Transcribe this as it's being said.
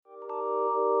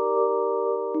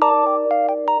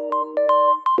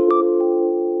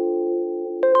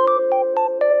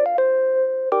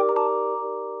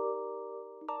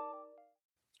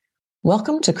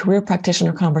Welcome to Career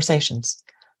Practitioner Conversations.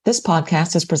 This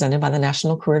podcast is presented by the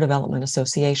National Career Development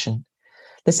Association.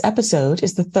 This episode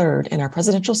is the third in our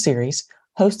presidential series,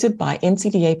 hosted by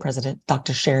NCDA President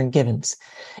Dr. Sharon Givens.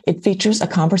 It features a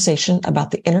conversation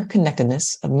about the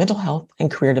interconnectedness of mental health and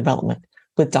career development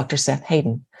with Dr. Seth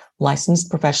Hayden, licensed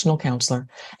professional counselor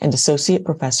and associate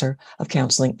professor of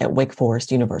counseling at Wake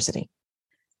Forest University.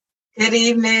 Good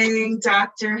evening,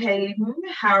 Dr. Hayden.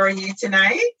 How are you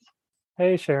tonight?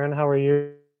 Hey, Sharon, how are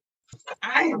you?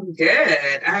 I am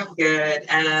good.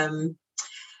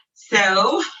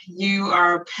 So you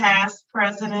are past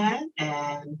president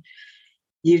and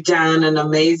you've done an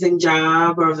amazing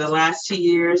job over the last 2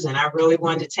 years. And I really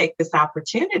wanted to take this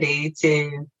opportunity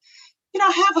to,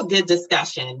 have a good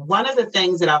discussion. One of the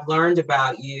things that I've learned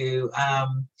about you,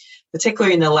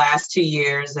 particularly in the last 2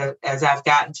 years, as I've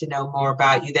gotten to know more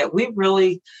about you, that we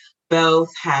really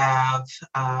both have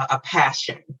a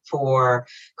passion for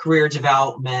career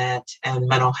development and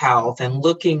mental health and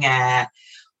looking at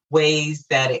ways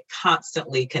that it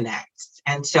constantly connects.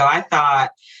 And so I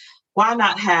thought, why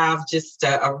not have just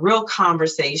a real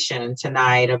conversation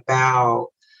tonight about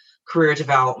career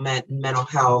development and mental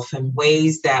health and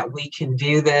ways that we can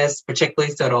view this,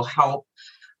 particularly so it'll help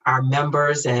our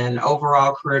members and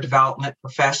overall career development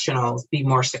professionals be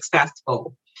more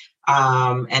successful.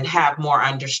 And have more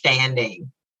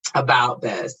understanding about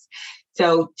this.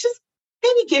 So just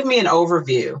maybe give me an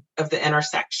overview of the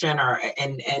intersection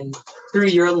and through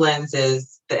your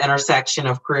lenses, the intersection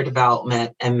of career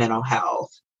development and mental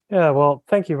health. Yeah, well,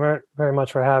 thank you very, very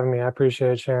much for having me. I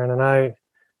appreciate it, Sharon. And I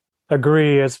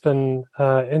agree. It's been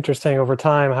interesting over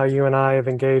time how you and I have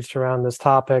engaged around this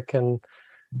topic and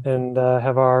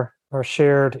have our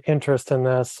shared interest in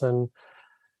this.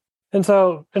 And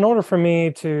so in order for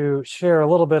me to share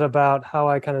a little bit about how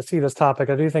I kind of see this topic,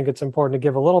 I do think it's important to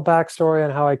give a little backstory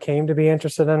on how I came to be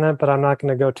interested in it, but I'm not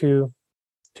going to go too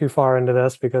far into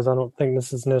this because I don't think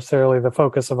this is necessarily the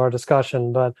focus of our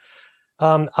discussion. But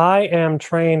I am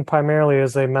trained primarily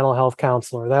as a mental health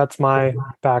counselor. That's my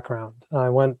background. I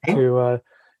went to a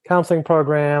counseling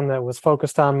program that was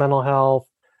focused on mental health.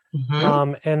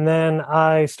 Mm-hmm. And then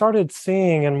I started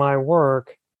seeing in my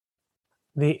work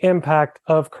the impact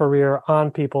of career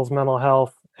on people's mental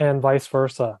health and vice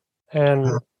versa.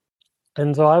 And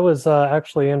so I was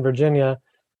actually in Virginia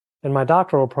in my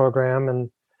doctoral program,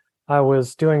 and I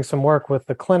was doing some work with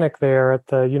the clinic there at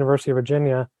the University of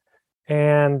Virginia.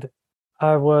 And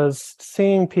I was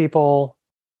seeing people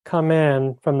come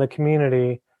in from the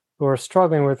community who are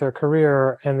struggling with their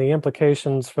career and the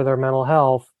implications for their mental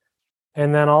health.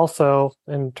 And then also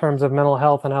in terms of mental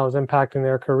health and how it was impacting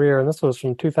their career. And this was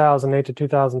from 2008 to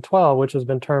 2012, which has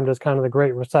been termed as kind of the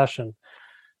Great Recession.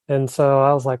 And so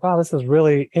I was like, wow, this is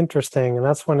really interesting. And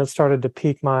that's when it started to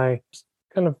pique my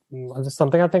kind of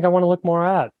something I think I want to look more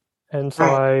at. And so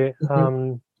I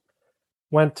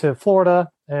went to Florida,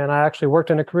 and I actually worked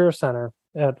in a career center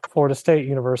at Florida State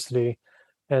University.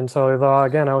 And so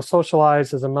again, I was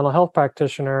socialized as a mental health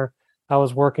practitioner. I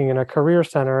was working in a career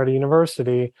center at a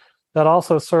university that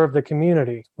also served the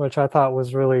community, which I thought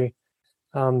was really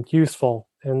useful.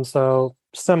 And so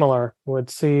similar, would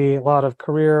see a lot of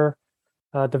career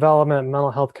development and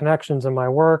mental health connections in my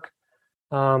work.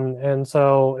 And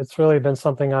so it's really been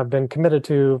something I've been committed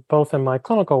to both in my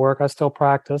clinical work, I still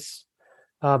practice,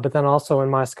 but then also in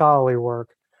my scholarly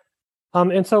work.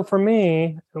 And so for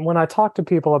me, when I talk to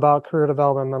people about career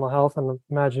development and mental health, and I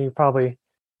imagine you've probably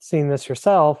seen this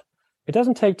yourself, it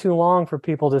doesn't take too long for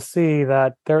people to see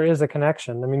that there is a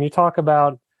connection. I mean, you talk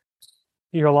about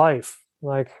your life,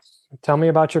 like, tell me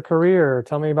about your career,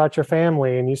 tell me about your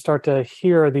family, and you start to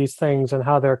hear these things and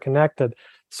how they're connected.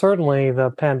 Certainly, the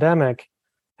pandemic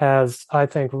has, I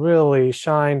think, really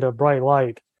shined a bright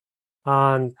light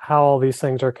on how all these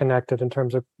things are connected in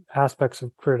terms of aspects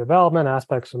of career development,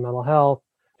 aspects of mental health.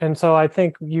 And so I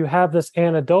think you have this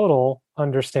anecdotal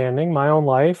understanding, my own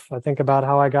life. I think about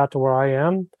how I got to where I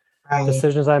am.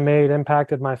 Decisions I made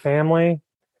impacted my family.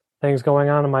 Things going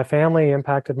on in my family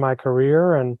impacted my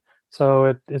career. And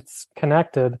so it's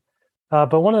connected.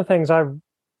 But one of the things I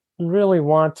really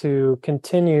want to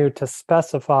continue to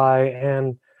specify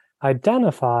and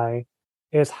identify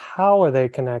is how are they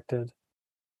connected?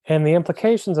 And the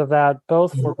implications of that,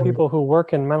 both for people who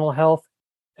work in mental health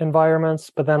environments,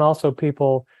 but then also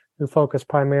people who focus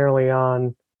primarily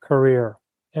on career.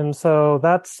 And so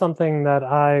that's something that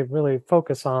I really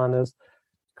focus on is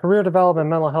career development,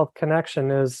 mental health connection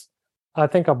is, I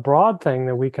think, a broad thing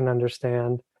that we can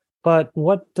understand. But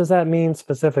what does that mean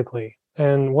specifically?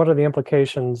 and what are the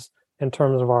implications in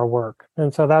terms of our work?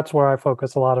 And so that's where I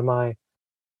focus a lot of my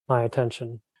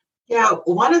attention. Yeah,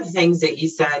 one of the things that you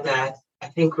said that I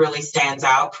think really stands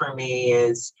out for me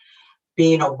is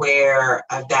being aware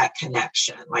of that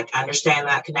connection, like understand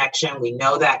that connection. We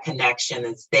know that connection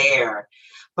is there.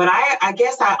 But I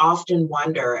guess I often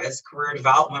wonder, as career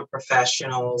development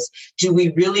professionals, do we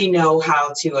really know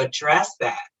how to address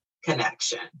that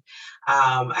connection?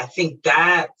 I think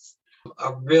that's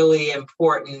a really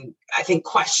important,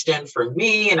 question for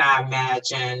me, and I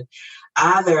imagine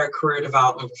other career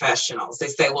development professionals. They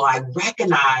say, well, I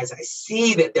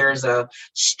see that there's a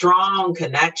strong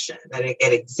connection, that it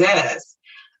exists,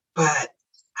 but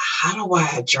how do I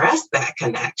address that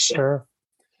connection? Sure.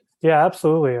 Yeah,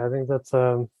 absolutely. I think that's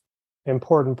an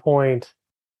important point.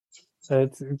 I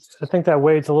think that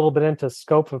wades a little bit into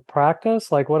scope of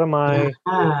practice. Like, what am I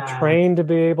trained to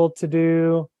be able to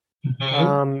do?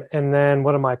 Mm-hmm. And then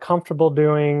what am I comfortable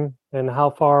doing? And how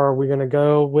far are we going to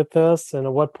go with this? And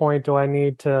at what point do I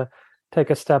need to take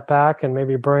a step back and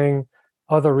maybe bring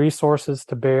other resources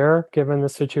to bear, given the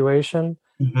situation?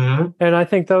 Mm-hmm. And I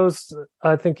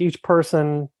think each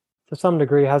person to some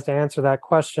degree has to answer that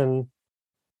question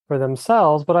for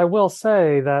themselves. But I will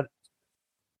say that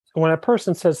when a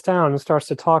person sits down and starts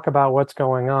to talk about what's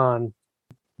going on,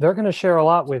 they're going to share a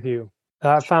lot with you.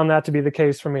 I found that to be the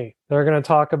case for me. They're going to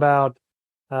talk about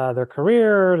their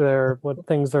career, what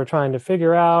things they're trying to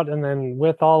figure out. And then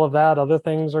with all of that, other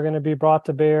things are going to be brought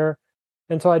to bear.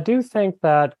 And so I do think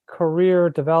that career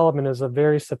development is a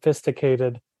very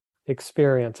sophisticated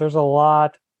experience. There's a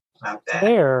lot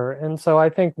there. And so I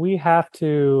think we have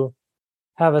to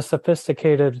have a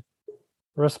sophisticated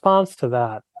response to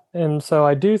that. And so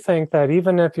I do think that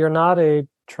even if you're not a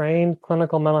trained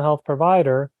clinical mental health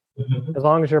provider, Mm-hmm. as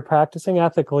long as you're practicing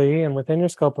ethically and within your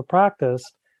scope of practice,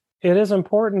 it is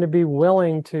important to be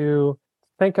willing to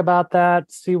think about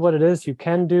that, see what it is you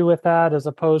can do with that, as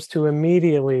opposed to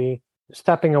immediately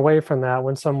stepping away from that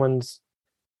when someone's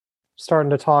starting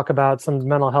to talk about some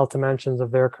mental health dimensions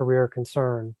of their career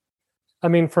concern. I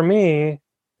mean, for me,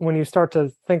 when you start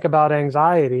to think about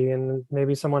anxiety, and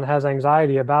maybe someone has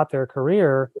anxiety about their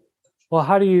career, well,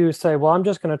 how do you say, well, I'm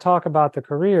just going to talk about the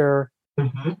career,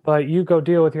 Mm-hmm. but you go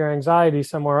deal with your anxiety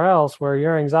somewhere else where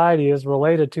your anxiety is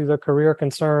related to the career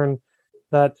concern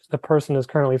that the person is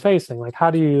currently facing? Like, how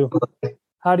do you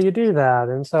do that?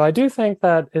 And so I do think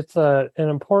that it's an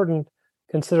important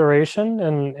consideration,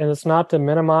 and it's not to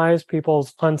minimize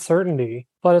people's uncertainty,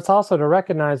 but it's also to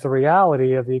recognize the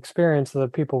reality of the experience of the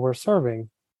people we're serving,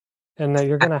 and that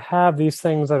you're going to have these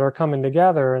things that are coming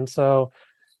together. And so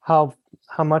how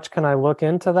much can I look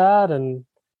into that and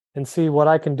see what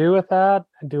I can do with that?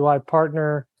 Do I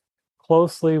partner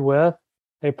closely with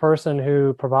a person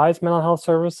who provides mental health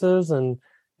services and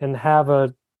have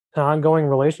an ongoing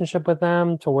relationship with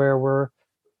them to where we're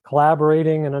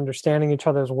collaborating and understanding each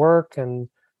other's work and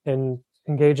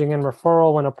engaging in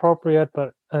referral when appropriate,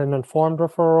 but an informed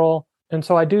referral? And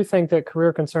so I do think that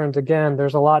career concerns, again,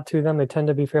 there's a lot to them. They tend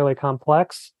to be fairly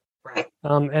complex. Right.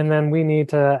 And then we need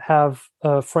to have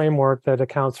a framework that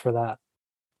accounts for that.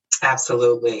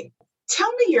 Absolutely.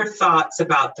 Tell me your thoughts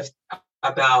about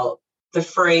the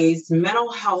phrase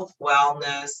mental health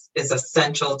wellness is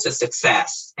essential to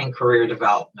success in career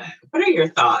development. What are your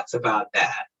thoughts about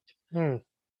that?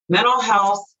 Mental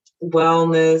health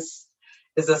wellness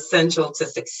is essential to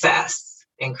success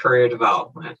in career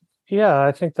development. Yeah,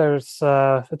 I think it's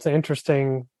an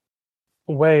interesting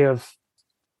way of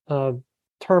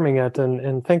terming it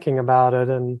and thinking about it.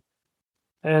 And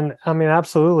I mean,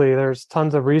 absolutely, there's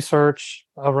tons of research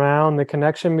around the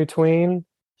connection between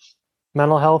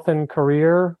mental health and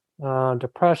career,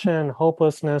 depression,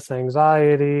 hopelessness,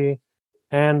 anxiety,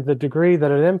 and the degree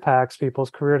that it impacts people's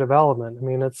career development. I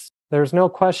mean, there's no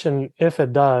question if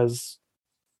it does.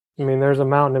 I mean, there's a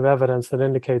mountain of evidence that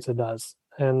indicates it does.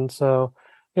 And so,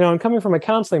 and coming from a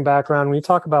counseling background, when you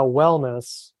talk about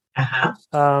wellness,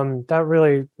 that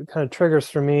really kind of triggers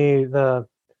for me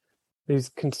these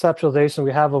conceptualizations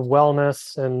we have of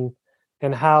wellness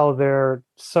and how they're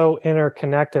so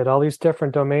interconnected. All these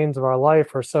different domains of our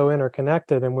life are so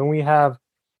interconnected. And when we have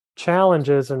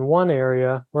challenges in one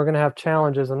area, we're going to have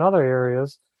challenges in other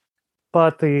areas.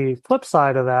 But the flip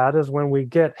side of that is when we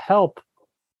get help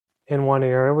in one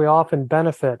area, we often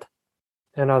benefit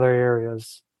in other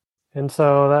areas. And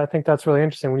so I think that's really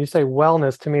interesting. When you say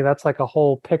wellness, to me, that's like a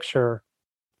whole picture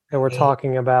that we're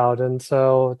talking about. And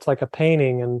so it's like a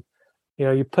painting, and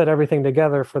you put everything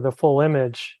together for the full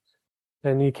image,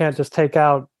 and you can't just take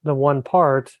out the one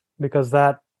part, because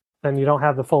then you don't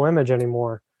have the full image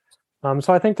anymore.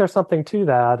 So I think there's something to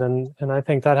that, and I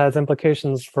think that has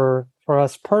implications for for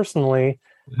us personally,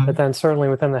 but then certainly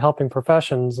within the helping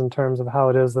professions in terms of how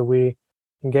it is that we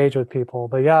engage with people.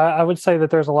 But yeah, I would say that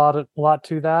there's a lot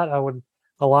to that. I would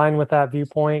align with that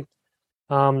viewpoint.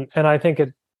 And I think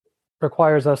it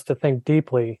requires us to think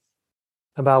deeply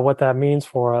about what that means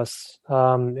for us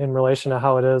in relation to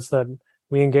how it is that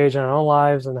we engage in our own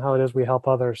lives and how it is we help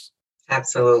others.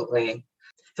 Absolutely.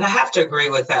 And I have to agree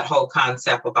with that whole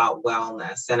concept about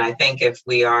wellness. And I think if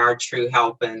we are true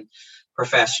helping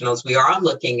professionals, we are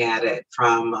looking at it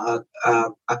from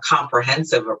a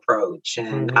comprehensive approach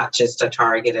and not just a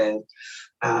targeted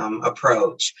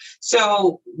approach.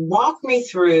 So walk me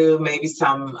through maybe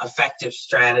some effective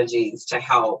strategies to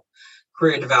help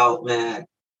career development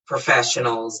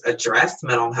professionals address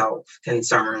mental health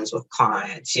concerns with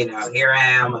clients. You know, here I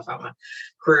am, if I'm a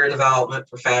career development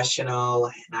professional,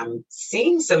 and I'm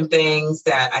seeing some things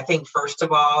that I think, first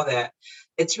of all, that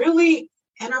it's really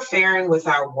interfering with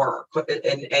our work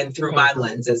and through my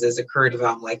lenses as a career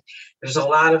development. Like, there's a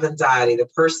lot of anxiety. The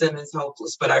person is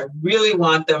hopeless, but I really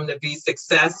want them to be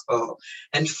successful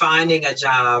and finding a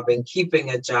job and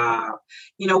keeping a job.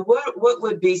 You know, what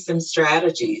would be some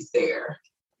strategies there?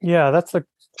 Yeah,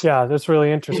 that's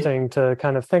really interesting to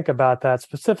kind of think about that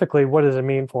specifically. What does it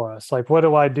mean for us? Like, what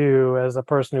do I do as a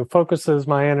person who focuses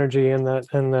my energy in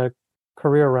the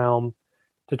career realm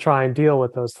to try and deal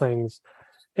with those things?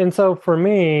 And so for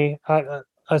me,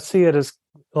 I see it as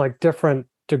like different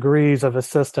degrees of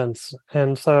assistance.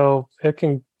 And so it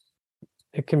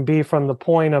can be from the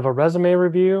point of a resume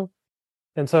review.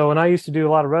 And so when I used to do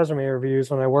a lot of resume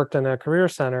reviews when I worked in a career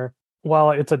center,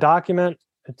 while it's a document,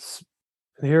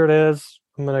 here it is,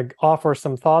 I'm going to offer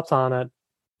some thoughts on it,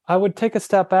 I would take a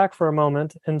step back for a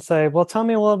moment and say, well, tell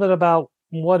me a little bit about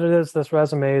what it is this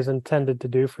resume is intended to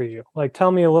do for you. Like,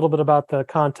 tell me a little bit about the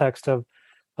context of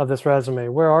this resume.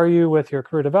 Where are you with your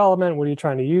career development? What are you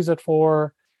trying to use it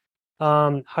for?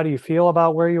 How do you feel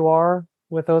about where you are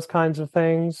with those kinds of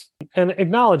things? And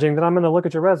acknowledging that I'm going to look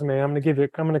at your resume, I'm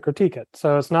going to critique it.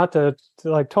 So it's not to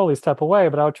like totally step away,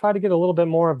 but I would try to get a little bit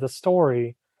more of the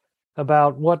story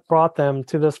about what brought them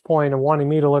to this point and wanting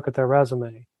me to look at their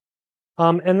resume.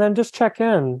 And then just check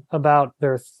in about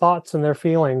their thoughts and their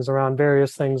feelings around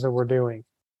various things that we're doing.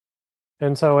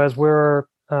 And so as we're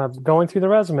going through the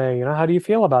resume, you know, how do you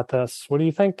feel about this? What do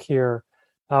you think here?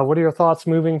 What are your thoughts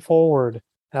moving forward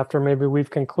after maybe we've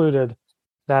concluded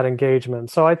that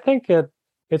engagement? So I think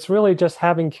it's really just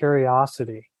having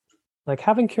curiosity, like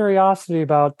having curiosity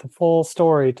about the full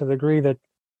story to the degree that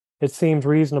it seems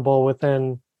reasonable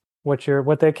within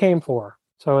what they came for.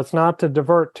 So it's not to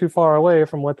divert too far away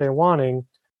from what they're wanting,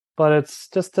 but it's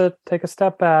just to take a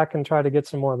step back and try to get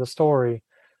some more of the story.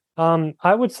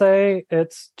 I would say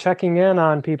it's checking in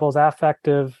on people's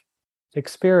affective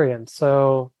experience.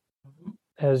 So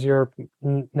as you're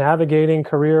navigating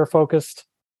career-focused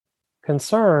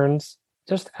concerns,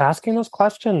 just asking those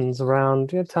questions around,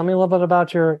 tell me a little bit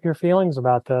about your feelings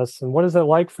about this, and what is it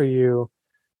like for you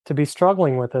to be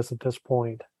struggling with this at this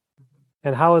point?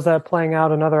 And how is that playing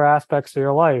out in other aspects of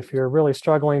your life? You're really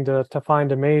struggling to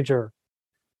find a major.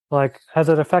 Like, has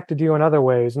it affected you in other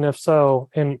ways? And if so,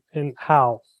 in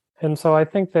how? And so I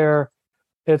think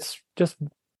it's just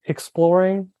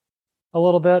exploring a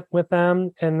little bit with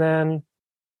them. And then,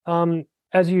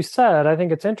 as you said, I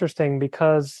think it's interesting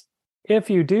because if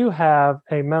you do have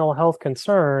a mental health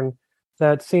concern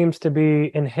that seems to be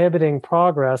inhibiting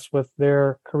progress with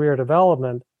their career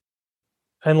development,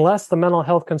 unless the mental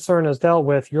health concern is dealt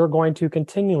with, you're going to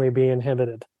continually be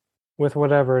inhibited with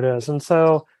whatever it is. And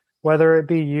so whether it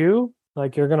be you,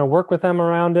 like you're going to work with them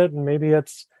around it, and maybe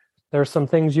there's some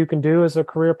things you can do as a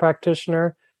career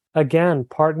practitioner, again,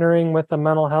 partnering with the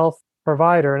mental health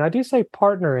provider. And I do say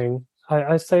partnering,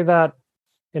 I say that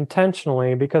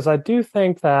intentionally because I do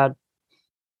think that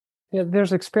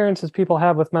there's experiences people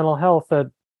have with mental health that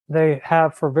they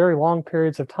have for very long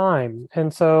periods of time.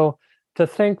 And so to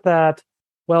think that,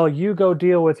 well, you go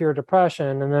deal with your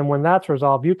depression, and then when that's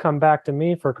resolved, you come back to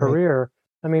me for career.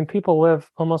 I mean, people live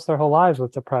almost their whole lives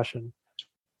with depression.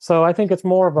 So I think it's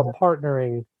more of a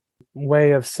partnering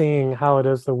way of seeing how it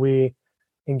is that we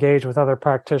engage with other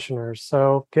practitioners.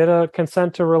 So get a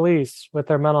consent to release with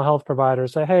their mental health provider.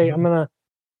 Say, hey, I'm going to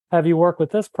have you work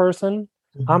with this person.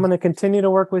 I'm going to continue to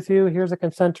work with you. Here's a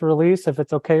consent to release if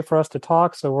it's okay for us to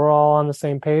talk. So we're all on the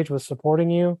same page with supporting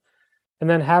you. And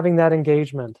then having that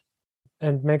engagement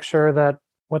and make sure that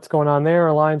what's going on there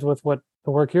aligns with what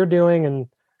the work you're doing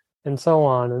and so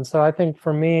on. And so I think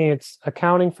for me, it's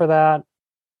accounting for that,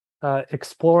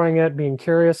 exploring it, being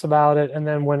curious about it. And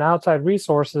then when outside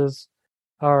resources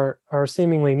are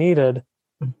seemingly needed,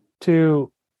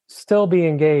 to still be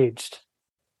engaged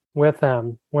with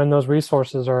them when those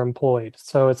resources are employed.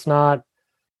 So it's not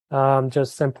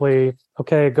just simply,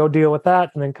 okay, go deal with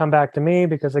that and then come back to me,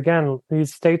 because again,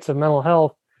 these states of mental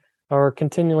health are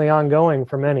continually ongoing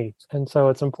for many. And so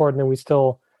it's important that we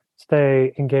still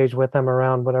stay engaged with them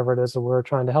around whatever it is that we're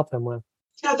trying to help them with.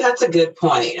 Yeah, that's a good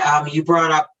point. You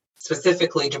brought up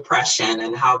specifically depression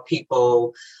and how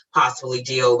people possibly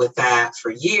deal with that for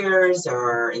years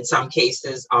or in some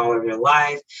cases all of their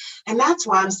life. And that's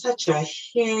why I'm such a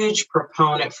huge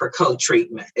proponent for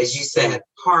co-treatment, as you said,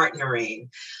 partnering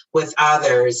with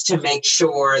others to make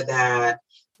sure that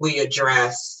we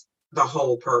address the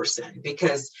whole person.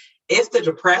 Because if the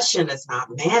depression is not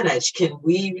managed, can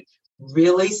we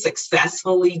really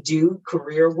successfully do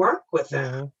career work with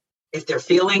them? Mm-hmm. If they're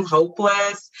feeling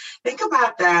hopeless, think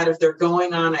about that. If they're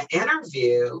going on an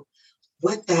interview,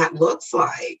 what that looks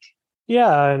like.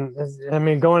 Yeah, and I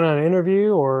mean, going on an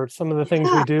interview or some of the things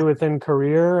we do within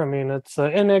career. I mean, it's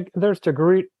there's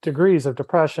degrees of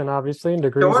depression, obviously, and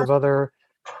degrees Sure. of other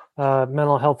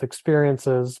mental health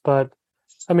experiences. But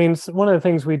I mean, one of the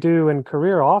things we do in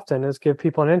career often is give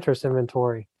people an interest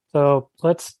inventory. So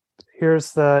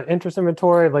here's the interest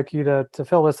inventory. I'd like you to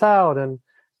fill this out,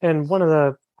 and one of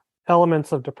the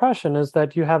elements of depression is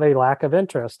that you have a lack of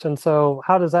interest. And so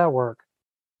how does that work?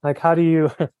 Like, how do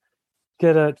you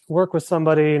work with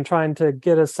somebody and trying to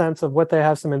get a sense of what they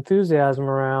have some enthusiasm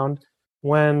around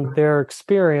when their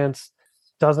experience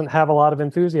doesn't have a lot of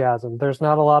enthusiasm? There's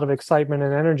not a lot of excitement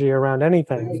and energy around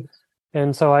anything.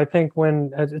 And so I think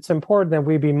when it's important that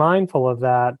we be mindful of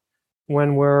that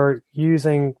when we're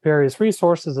using various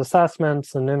resources,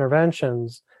 assessments, and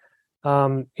interventions.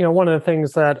 One of the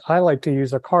things that I like to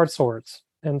use are card sorts.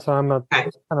 And so I'm a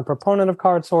kind of proponent of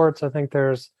card sorts. I think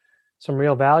there's some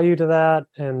real value to that.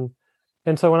 And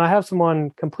so when I have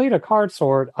someone complete a card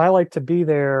sort, I like to be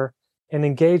there and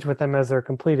engage with them as they're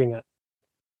completing it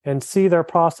and see their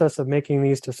process of making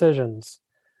these decisions.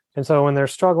 And so when they're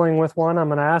struggling with one, I'm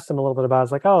going to ask them a little bit about it.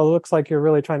 It's like, oh, it looks like you're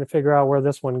really trying to figure out where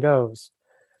this one goes.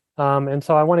 And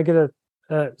so I want to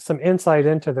get some insight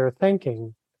into their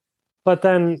thinking. But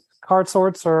then card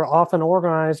sorts are often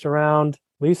organized around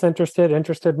least interested,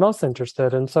 interested, most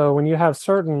interested. And so when you have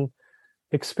certain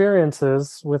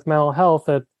experiences with mental health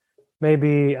that may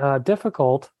be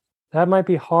difficult, that might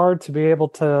be hard to be able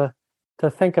to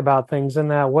think about things in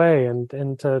that way and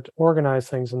to organize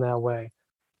things in that way.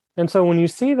 And so when you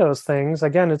see those things,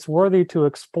 again, it's worthy to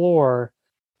explore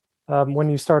when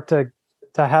you start to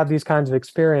have these kinds of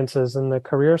experiences in the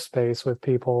career space with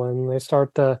people, and they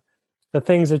start the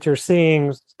things that you're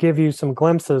seeing give you some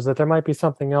glimpses that there might be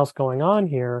something else going on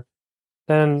here.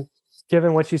 Then,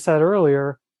 given what you said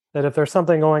earlier, that if there's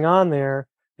something going on there,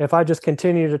 if I just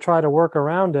continue to try to work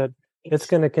around it, it's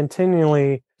going to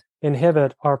continually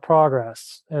inhibit our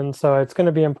progress. And so it's going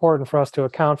to be important for us to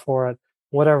account for it,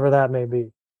 whatever that may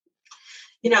be.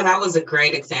 That was a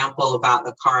great example about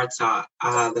the card sort.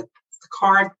 The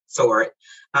card sort.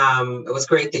 It was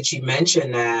great that you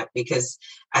mentioned that, because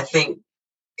I think,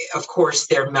 of course,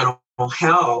 their mental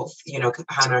health,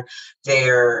 kind of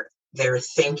their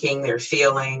thinking, their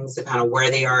feelings, kind of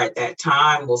where they are at that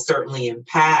time will certainly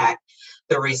impact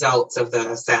the results of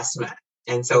the assessment.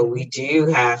 And so we do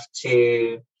have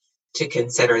to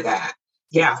consider that.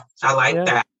 Yeah, I like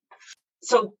that.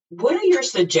 So what are your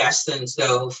suggestions,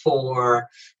 though, for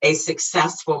a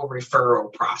successful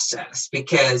referral process?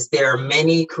 Because there are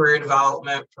many career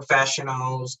development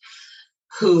professionals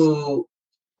who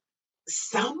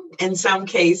in some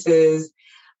cases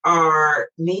are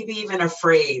maybe even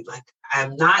afraid, like,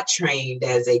 I'm not trained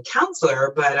as a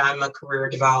counselor, but I'm a career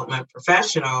development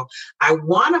professional. I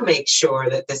want to make sure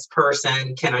that this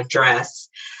person can address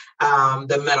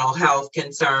the mental health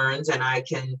concerns and I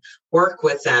can work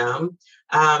with them.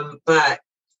 But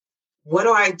what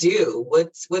do I do?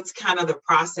 What's kind of the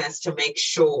process to make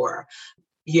sure,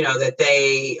 that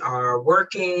they are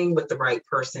working with the right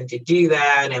person to do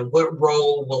that? And what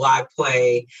role will I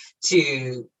play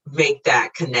to make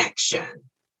that connection?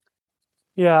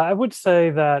 Yeah, I would say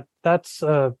that that's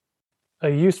a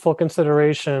useful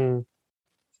consideration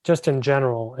just in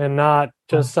general and not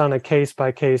just on a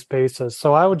case-by-case basis.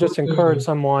 So I would just encourage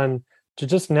someone to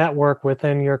just network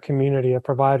within your community of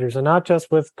providers, and not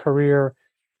just with career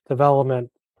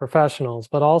development professionals,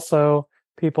 but also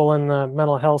people in the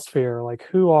mental health sphere, like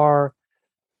who are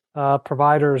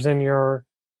providers in your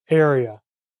area,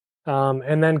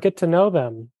 and then get to know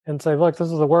them and say, look, this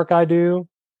is the work I do.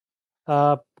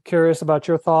 Curious about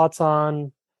your thoughts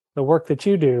on the work that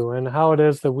you do and how it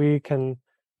is that we can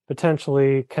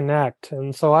potentially connect.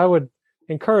 And so I would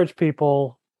encourage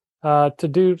people to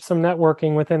do some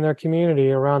networking within their community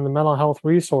around the mental health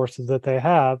resources that they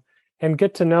have, and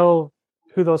get to know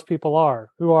who those people are,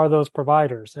 who are those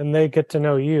providers, and they get to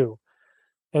know you.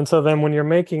 And so then when you're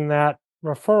making that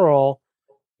referral,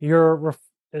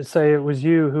 say it was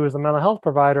you who is a mental health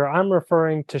provider, I'm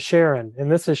referring to Sharon,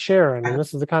 and this is Sharon, and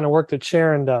this is the kind of work that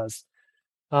Sharon does.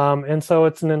 And so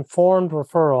it's an informed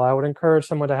referral. I would encourage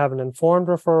someone to have an informed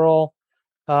referral,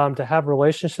 to have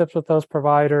relationships with those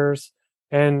providers,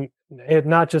 and it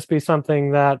not just be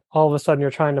something that all of a sudden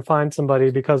you're trying to find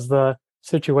somebody because the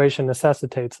situation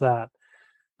necessitates that.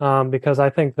 Because I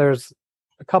think there's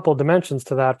a couple of dimensions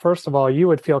to that. First of all, you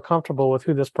would feel comfortable with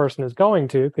who this person is going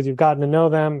to because you've gotten to know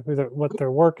them, what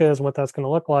their work is, and what that's going to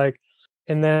look like.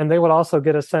 And then they would also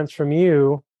get a sense from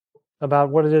you about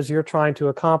what it is you're trying to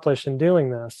accomplish in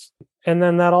doing this. And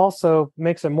then that also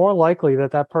makes it more likely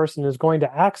that that person is going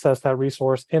to access that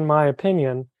resource, in my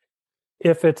opinion,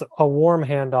 if it's a warm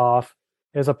handoff,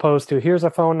 as opposed to here's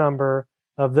a phone number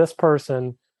of this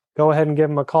person, go ahead and give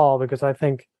them a call because I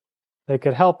think they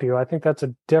could help you. I think that's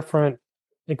a different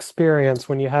experience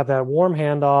when you have that warm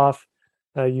handoff.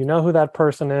 You know who that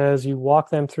person is, you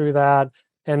walk them through that.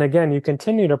 And again, you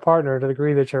continue to partner to the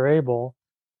degree that you're able.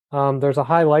 There's a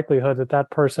high likelihood that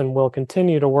that person will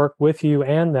continue to work with you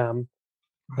and them,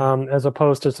 as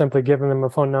opposed to simply giving them a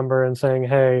phone number and saying,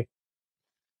 hey,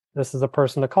 this is a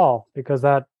person to call, because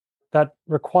that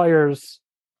requires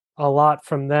a lot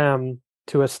from them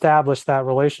to establish that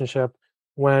relationship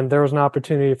when there was an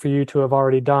opportunity for you to have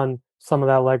already done some of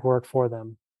that legwork for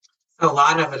them. A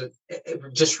lot of it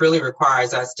just really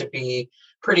requires us to be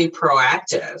pretty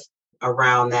proactive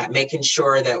around that, making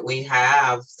sure that we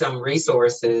have some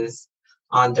resources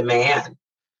on demand.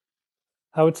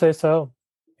 I would say so.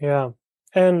 Yeah.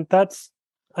 And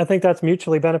I think that's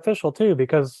mutually beneficial too,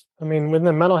 because I mean, within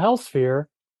the mental health sphere,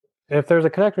 if there's a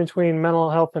connection between mental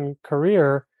health and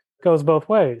career, it goes both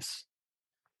ways.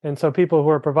 And so people who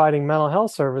are providing mental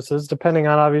health services, depending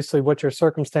on obviously what your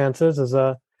circumstances as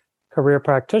a career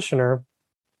practitioner,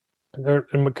 there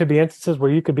could be instances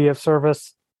where you could be of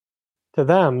service to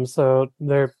them. So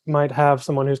they might have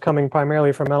someone who's coming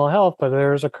primarily for mental health, but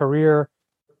there's a career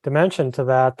dimension to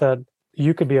that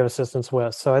you could be of assistance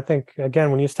with. So I think, again,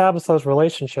 when you establish those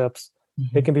relationships,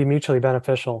 it can be mutually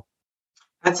beneficial.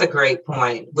 That's a great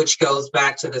point, which goes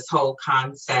back to this whole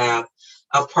concept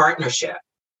of partnership.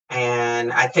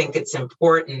 And I think it's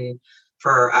important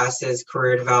for us as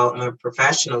career development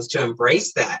professionals to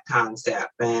embrace that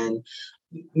concept and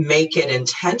make it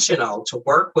intentional to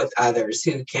work with others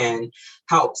who can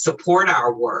help support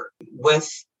our work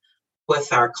with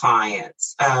our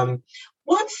clients.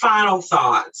 What final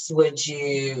thoughts would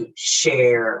you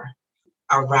share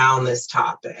around this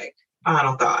topic?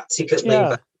 Final thoughts you could leave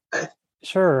us with.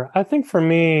 Sure. I think for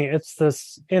me, it's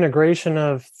this integration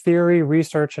of theory,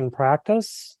 research, and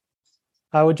practice.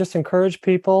 I would just encourage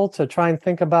people to try and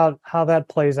think about how that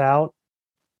plays out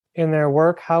in their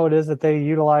work, how it is that they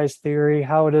utilize theory,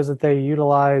 how it is that they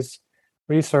utilize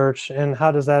research, and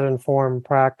how does that inform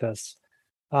practice.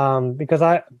 Because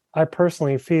I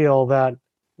personally feel that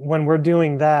when we're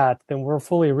doing that, then we're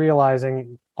fully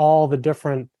realizing all the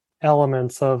different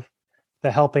elements of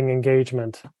the helping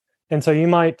engagement. And so you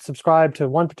might subscribe to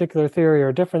one particular theory or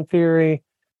a different theory.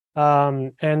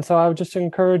 And so I would just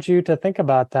encourage you to think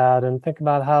about that and think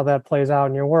about how that plays out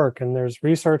in your work. And there's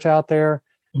research out there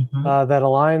that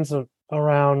aligns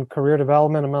around career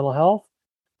development and mental health.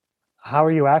 How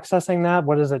are you accessing that?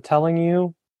 What is it telling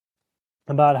you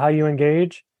about how you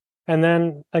engage? And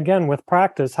then again, with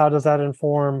practice, how does that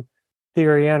inform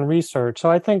theory and research? So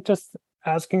I think just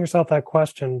asking yourself that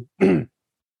question,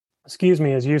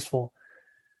 is useful.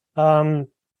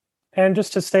 And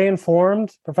just to stay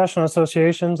informed, professional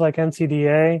associations like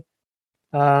NCDA,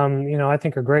 I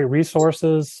think are great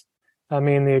resources. I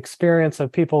mean, the experience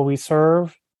of people we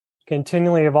serve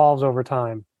continually evolves over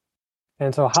time.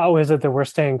 And so how is it that we're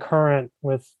staying current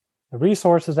with the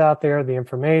resources out there, the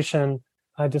information?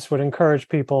 I just would encourage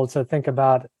people to think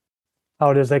about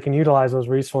how it is they can utilize those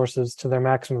resources to their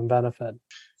maximum benefit.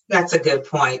 That's a good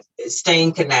point.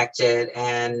 Staying connected.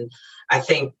 And I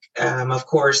think, of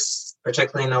course,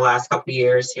 particularly in the last couple of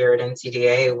years here at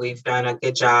NCDA, we've done a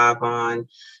good job on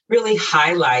really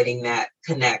highlighting that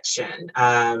connection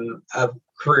of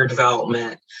career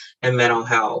development and mental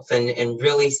health, and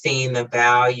really seeing the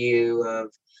value of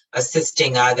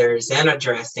assisting others and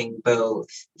addressing both.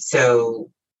 So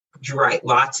you're right,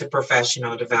 lots of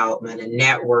professional development and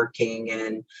networking,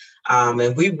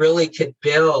 and we really could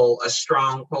build a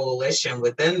strong coalition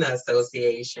within the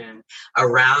association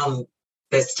around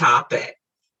this topic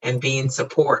and being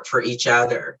support for each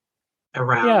other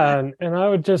around. Yeah, and I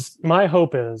would my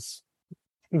hope is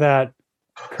that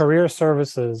career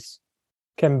services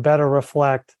can better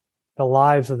reflect the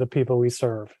lives of the people we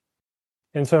serve.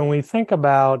 And so when we think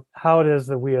about how it is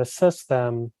that we assist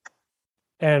them,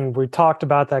 and we talked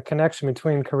about that connection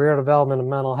between career development and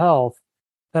mental health,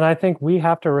 then I think we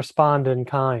have to respond in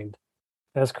kind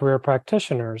as career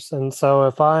practitioners. And so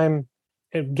if I'm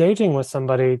engaging with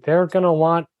somebody, they're going to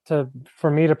want for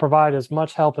me to provide as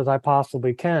much help as I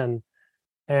possibly can,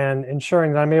 and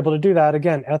ensuring that I'm able to do that,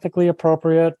 again, ethically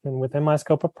appropriate and within my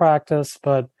scope of practice.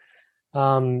 But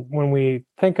when we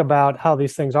think about how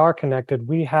these things are connected,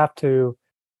 we have to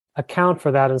account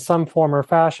for that in some form or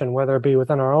fashion, whether it be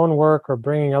within our own work or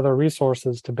bringing other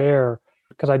resources to bear.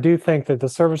 Because I do think that the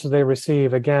services they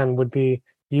receive, again, would be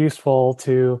useful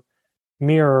to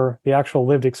mirror the actual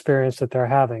lived experience that they're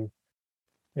having.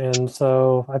 And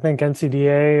so I think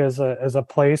NCDA is a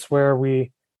place where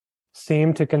we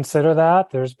seem to consider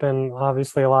that. There's been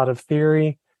obviously a lot of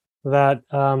theory that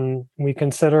we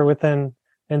consider within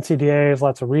NCDA. There's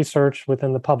lots of research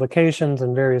within the publications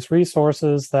and various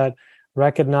resources that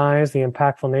recognize the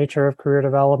impactful nature of career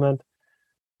development.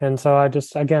 And so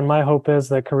again, my hope is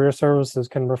that career services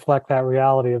can reflect that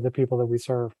reality of the people that we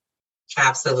serve.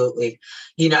 Absolutely.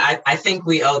 I think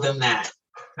we owe them that.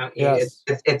 Yes.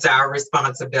 It's our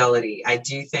responsibility. I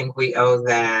do think we owe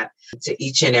that to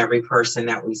each and every person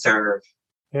that we serve.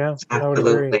 Yeah, absolutely. I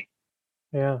would agree.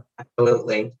 Yeah.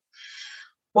 Absolutely.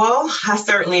 Well, I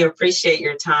certainly appreciate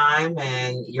your time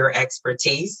and your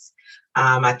expertise.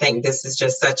 I think this is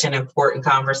just such an important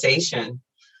conversation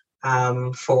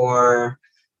for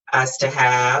us to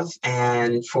have,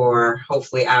 and for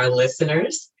hopefully our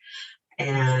listeners,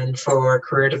 and for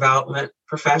career development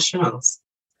professionals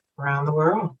around the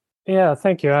world. Yeah,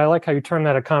 thank you. I like how you turn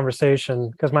that a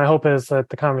conversation, because my hope is that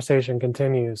the conversation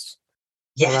continues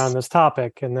around this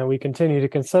topic, and that we continue to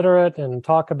consider it and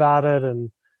talk about it,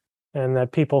 and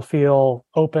that people feel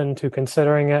open to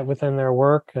considering it within their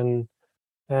work, and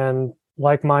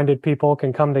like-minded people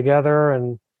can come together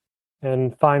and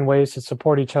find ways to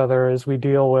support each other as we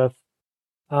deal with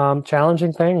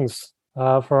challenging things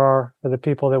for the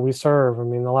people that we serve. I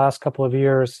mean, the last couple of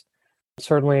years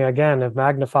certainly, again, have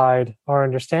magnified our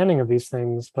understanding of these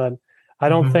things, but I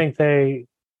don't think they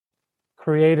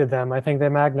created them. I think they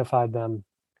magnified them.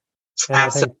 And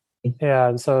Absolutely.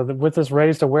 And so with this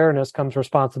raised awareness comes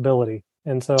responsibility.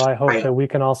 And so I hope that we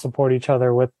can all support each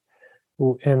other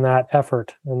in that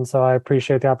effort. And so I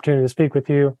appreciate the opportunity to speak with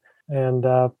you. And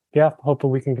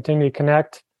hopefully we can continue to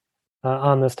connect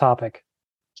on this topic.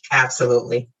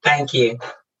 Absolutely. Thank you.